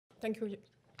Thank you.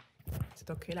 Is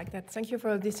it okay like that? Thank you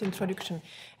for this introduction.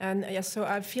 And yes, so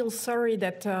I feel sorry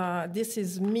that this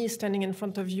is me standing in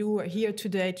front of you here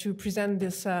today to present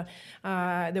this,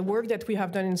 the work that we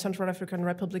have done in Central African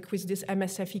Republic with this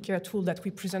MSFeCARE tool that we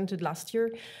presented last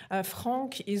year.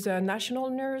 Frank is a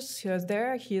national nurse. He is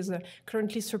there. He is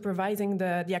currently supervising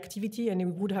the activity, and it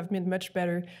would have been much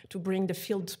better to bring the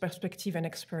field perspective and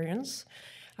experience.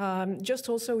 Just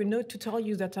also a note to tell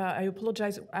you that I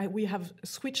apologize, we have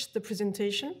switched the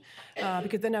presentation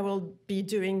because then I will be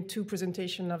doing two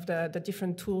presentations of the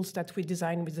different tools that we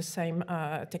design with the same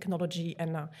technology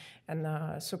and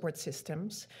support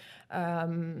systems.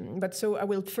 But so I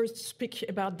will first speak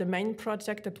about the main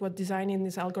project that was designing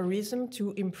this algorithm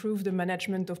to improve the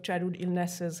management of childhood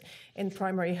illnesses in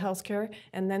primary healthcare,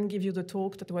 and then give you the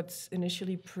talk that was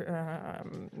initially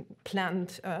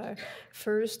planned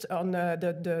first on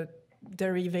the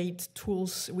derived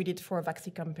tools we did for a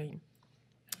vaccine campaign.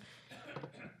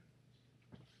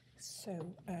 So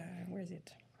where is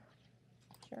it?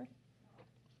 Here.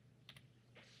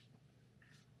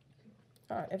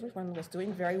 Everyone was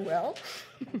doing very well.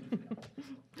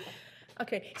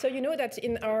 Okay, so you know that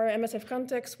in our MSF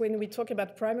context, when we talk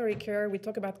about primary care, we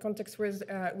talk about contexts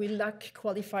where we lack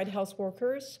qualified health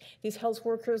workers. These health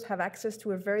workers have access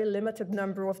to a very limited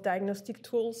number of diagnostic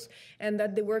tools, and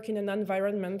that they work in an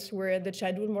environment where the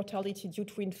childhood mortality due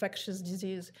to infectious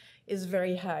disease is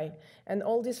very high. And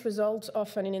all this results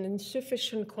often in an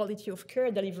insufficient quality of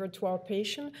care delivered to our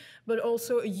patient, but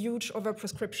also a huge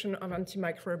overprescription of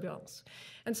antimicrobials.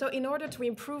 And so in order to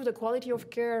improve the quality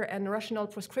of care and rational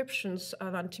prescriptions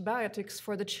of antibiotics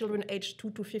for the children aged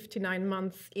 2 to 59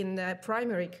 months in the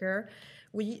primary care,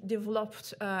 we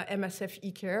developed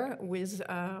MSFeCARE with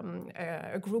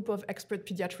a group of expert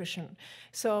pediatricians.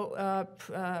 So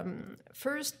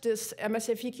first, this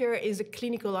MSFeCARE is a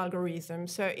clinical algorithm.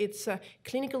 So it's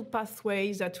clinical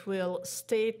pathways that will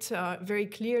state very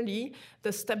clearly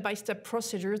the step-by-step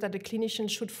procedures that the clinician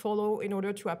should follow in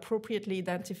order to appropriately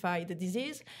identify the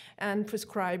disease and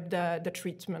prescribe the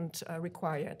treatment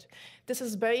required. This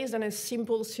is based on a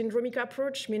simple syndromic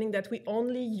approach, meaning that we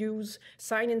only use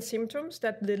signs and symptoms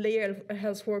that the lay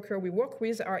health worker we work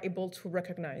with are able to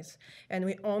recognize. And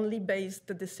we only base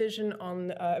the decision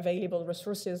on available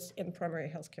resources in primary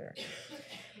healthcare.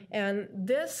 And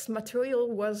this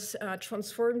material was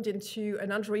transformed into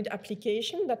an Android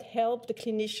application that helped the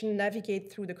clinician navigate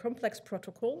through the complex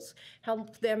protocols,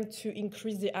 help them to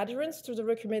increase the adherence to the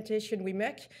recommendation we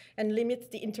make, and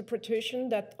limit the interpretation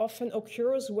that often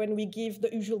occurs when we give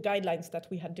the usual guidelines that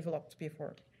we had developed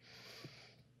before.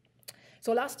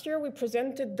 So last year, we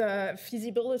presented the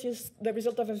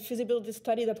result of a feasibility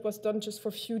study that was done just for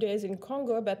a few days in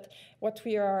Congo. But what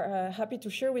we are happy to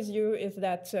share with you is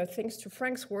that thanks to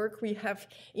Frank's work, we have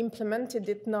implemented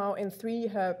it now in 3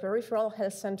 peripheral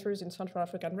health centers in Central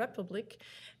African Republic,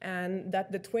 and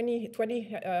that the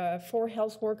 24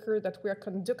 health workers that we are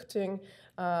conducting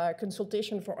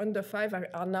consultation for under 5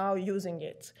 are now using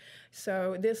it.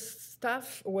 So this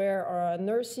staff were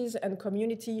nurses and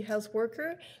community health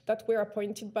workers that were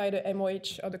appointed by the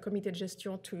MOH or the Comité de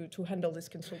Gestion to handle this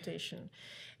consultation.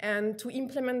 And to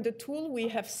implement the tool, we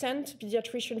have sent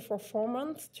pediatricians for 4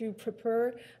 months to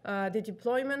prepare the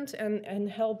deployment and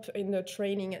help in the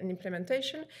training and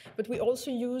implementation. But we also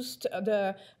used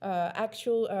the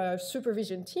actual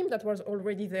supervision team that was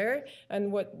already there,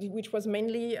 and which was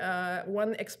mainly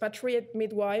one expatriate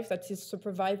midwife that is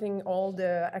supervising all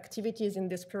the activities in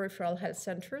this peripheral health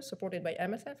center supported by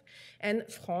MSF, and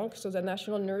Frank, so the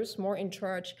national nurse, more in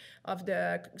charge of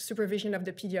the supervision of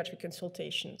the pediatric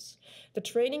consultations. The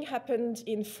training happened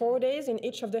in 4 days in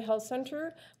each of the health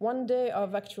center, 1 day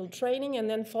of actual training, and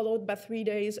then followed by 3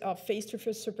 days of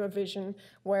face-to-face supervision,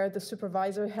 where the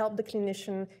supervisor helped the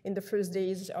clinician in the first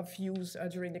days of use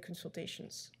during the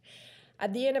consultations.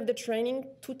 At the end of the training,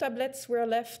 2 tablets were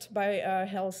left by a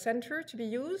health center to be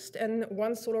used, and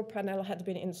 1 solar panel had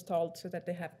been installed so that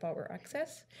they have power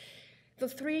access. The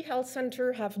 3 health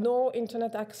centers have no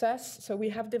internet access, so we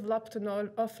have developed an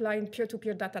offline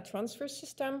peer-to-peer data transfer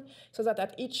system so that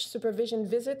at each supervision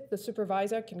visit, the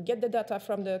supervisor can get the data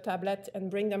from the tablet and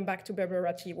bring them back to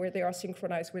Beberati, where they are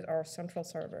synchronized with our central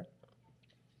server.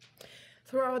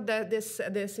 Throughout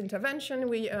this intervention,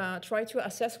 we tried to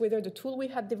assess whether the tool we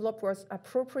had developed was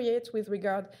appropriate with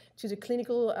regard to the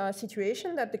clinical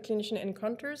situation that the clinician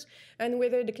encounters, and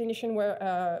whether the clinician were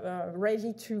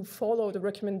ready to follow the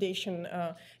recommendation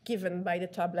given by the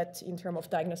tablet in terms of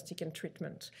diagnostic and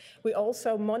treatment. We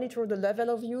also monitor the level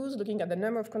of use, looking at the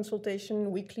number of consultations,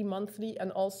 weekly, monthly,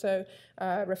 and also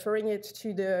referring it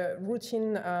to the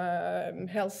routine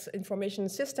health information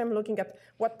system, looking at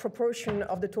what proportion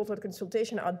of the total consultation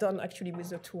consultation are done actually with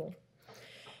the tool.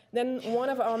 Then one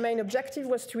of our main objectives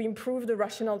was to improve the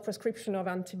rational prescription of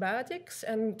antibiotics.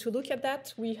 And to look at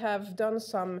that, we have done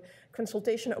some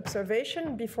consultation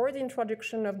observation before the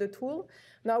introduction of the tool.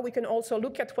 Now we can also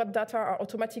look at what data are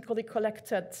automatically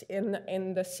collected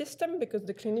in the system, because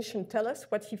the clinician tells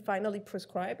us what he finally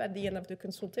prescribed at the end of the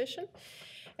consultation.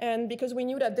 And because we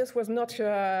knew that this was not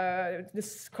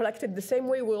collected the same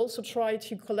way, we also tried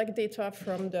to collect data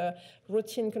from the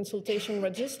routine consultation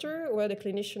register, where the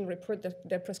clinician report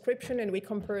their prescription, and we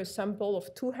compare a sample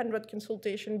of 200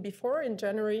 consultations before in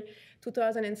January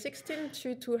 2016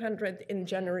 to 200 in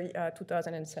January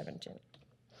 2017.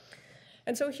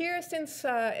 And so here, since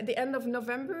the end of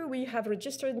November, we have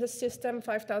registered in the system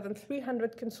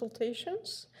 5,300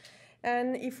 consultations.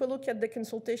 And if we look at the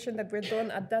consultation that were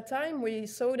done at that time, we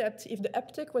saw that if the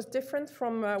uptake was different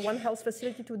from one health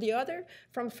facility to the other,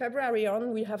 from February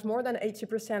on, we have more than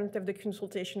 80% of the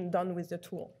consultation done with the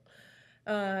tool.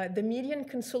 The median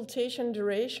consultation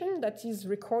duration that is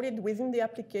recorded within the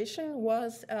application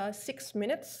was 6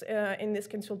 minutes in this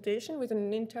consultation, with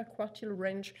an interquartile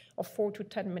range of 4 to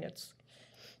 10 minutes.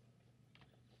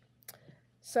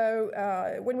 So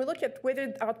when we look at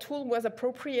whether our tool was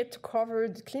appropriate to cover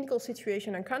the clinical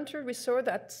situation encountered, we saw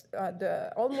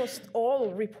that almost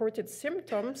all reported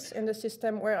symptoms in the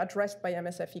system were addressed by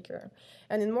MSFeCARE.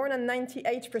 And in more than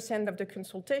 98% of the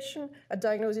consultation, a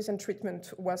diagnosis and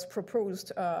treatment was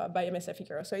proposed by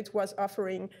MSFeCARE. So it was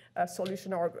offering a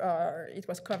solution, or it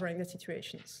was covering the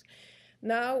situations.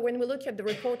 Now, when we look at the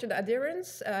reported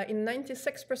adherence, in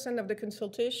 96% of the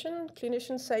consultation,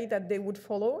 clinicians say that they would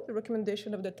follow the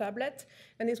recommendation of the tablet,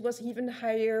 and this was even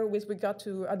higher with regard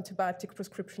to antibiotic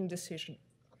prescription decision.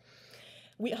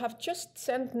 We have just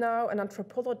sent now an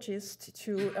anthropologist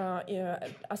to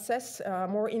assess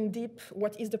more in depth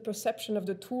what is the perception of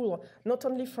the tool, not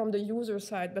only from the user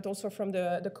side, but also from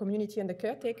the community and the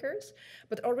caretakers.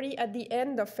 But already at the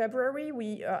end of February,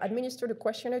 we administered a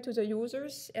questionnaire to the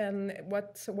users. And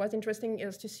what was interesting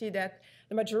is to see that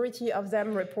the majority of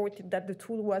them reported that the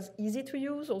tool was easy to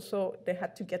use. Also, they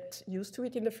had to get used to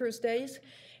it in the first days,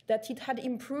 that it had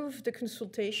improved the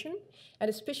consultation, and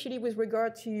especially with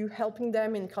regard to helping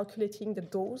them in calculating the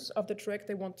dose of the drug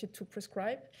they wanted to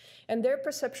prescribe. And their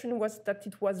perception was that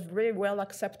it was very well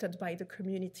accepted by the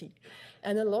community.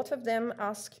 And a lot of them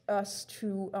asked us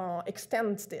to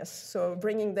extend this, so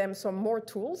bringing them some more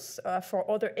tools for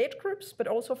other age groups, but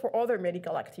also for other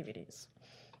medical activities.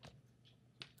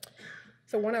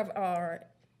 So one of our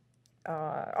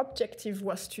objective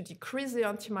was to decrease the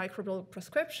antimicrobial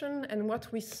prescription, and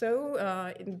what we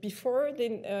saw before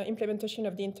the implementation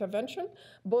of the intervention,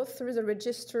 both through the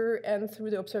register and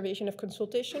through the observation of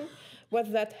consultation,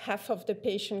 was that half of the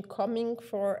patients coming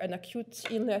for an acute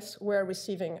illness were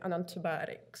receiving an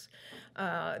antibiotics.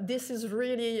 This is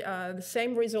really the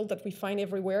same result that we find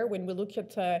everywhere when we look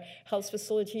at health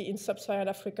facility in sub-Saharan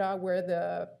Africa, where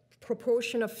the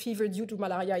proportion of fever due to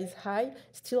malaria is high.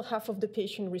 Still half of the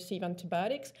patients receive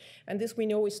antibiotics. And this we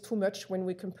know is too much when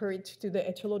we compare it to the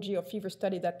etiology of fever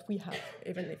study that we have,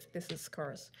 even if this is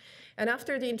scarce. And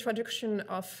after the introduction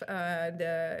of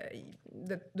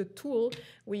the tool,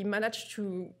 we managed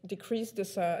to decrease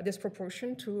this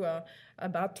proportion to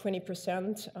about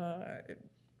 20%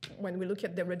 when we look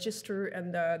at the register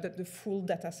and the full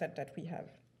data set that we have.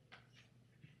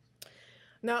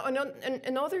 Now,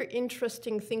 another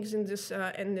interesting thing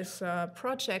in this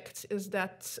project is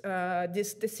that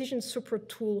this decision support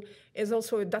tool is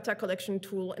also a data collection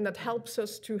tool, and that helps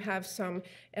us to have some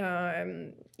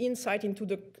insight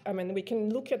into we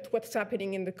can look at what's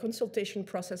happening in the consultation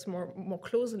process more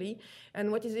closely.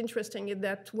 And what is interesting is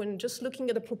that when just looking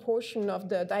at the proportion of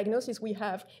the diagnosis we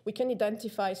have, we can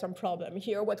identify some problem.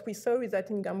 Here, what we saw is that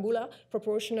in Gambula,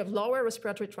 proportion of lower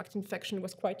respiratory tract infection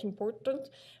was quite important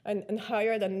and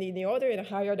higher than the other and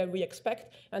higher than we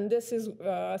expect. And this is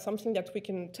something that we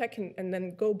can take and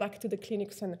then go back to the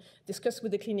clinics and discuss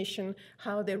with the clinician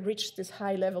how they reach this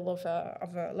high level of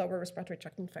lower respiratory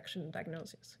tract infection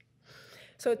diagnosis.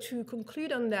 So to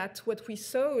conclude on that, what we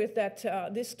saw is that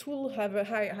this tool have a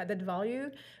high added value.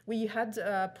 We had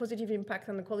a positive impact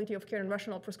on the quality of care and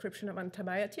rational prescription of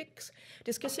antibiotics.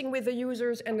 Discussing with the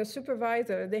users and the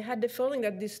supervisor, they had the feeling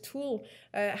that this tool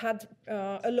had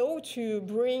allowed to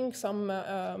bring some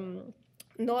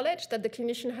knowledge that the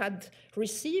clinician had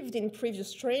received in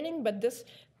previous training, but this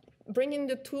bringing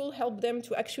the tool helped them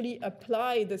to actually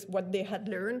apply what they had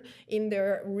learned in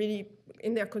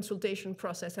their consultation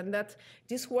process, and that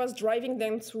this was driving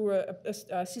them through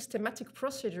a systematic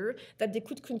procedure that they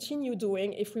could continue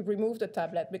doing if we remove the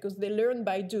tablet, because they learn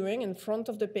by doing in front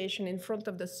of the patient, in front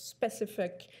of the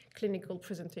specific clinical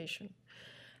presentation.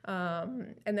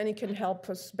 And then it can help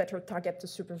us better target the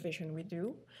supervision we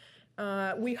do.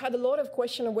 We had a lot of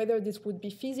questions on whether this would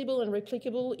be feasible and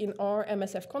replicable in our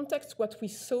MSF context. What we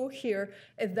saw here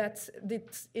is that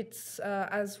it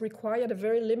has required a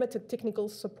very limited technical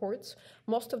support.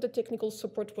 Most of the technical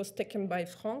support was taken by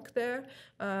Frank there.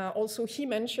 Also, he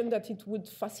mentioned that it would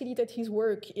facilitate his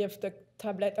work if the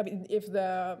if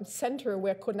the center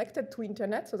were connected to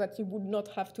internet, so that he would not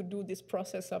have to do this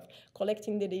process of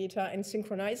collecting the data and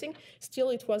synchronizing. Still,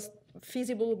 it was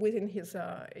feasible within his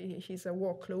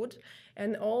workload.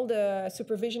 And all the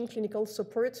supervision clinical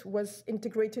support was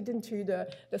integrated into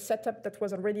the setup that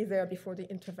was already there before the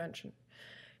intervention.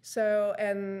 So,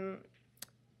 and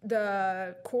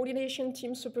the coordination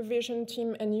team, supervision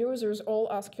team, and users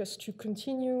all ask us to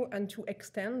continue and to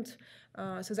extend.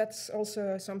 So that's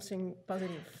also something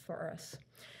positive for us.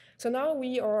 So now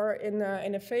we are in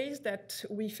a phase that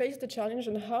we face the challenge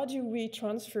on how do we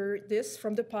transfer this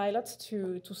from the pilot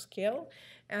to scale.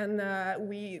 And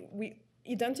we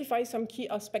identify some key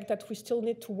aspects that we still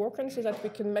need to work on so that we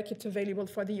can make it available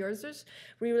for the users.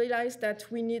 We realized that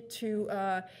we need to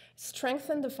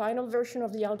strengthen the final version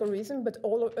of the algorithm, but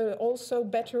also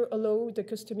better allow the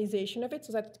customization of it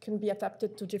so that it can be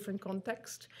adapted to different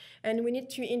contexts. And we need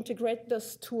to integrate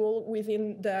this tool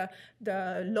within the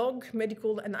log,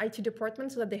 medical, and IT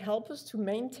departments so that they help us to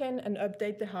maintain and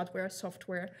update the hardware,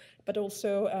 software, but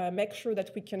also make sure that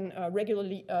we can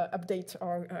regularly update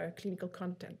our clinical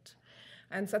content.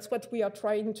 And that's what we are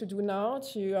trying to do now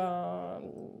to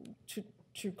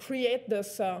create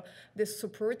this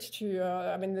support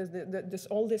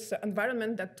this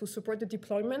environment that to support the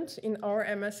deployment in our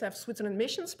MSF Switzerland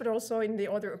missions, but also in the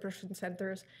other operation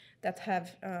centers that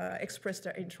have expressed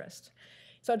their interest.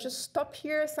 So I'll just stop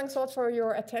here. Thanks a lot for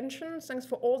your attention. Thanks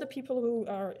for all the people who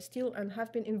are still and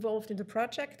have been involved in the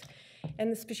project.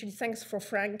 And especially thanks for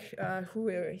Frank, who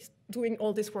is doing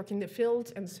all this work in the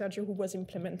field, and Sergio, who was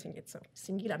implementing it. So,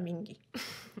 Singila Mingi.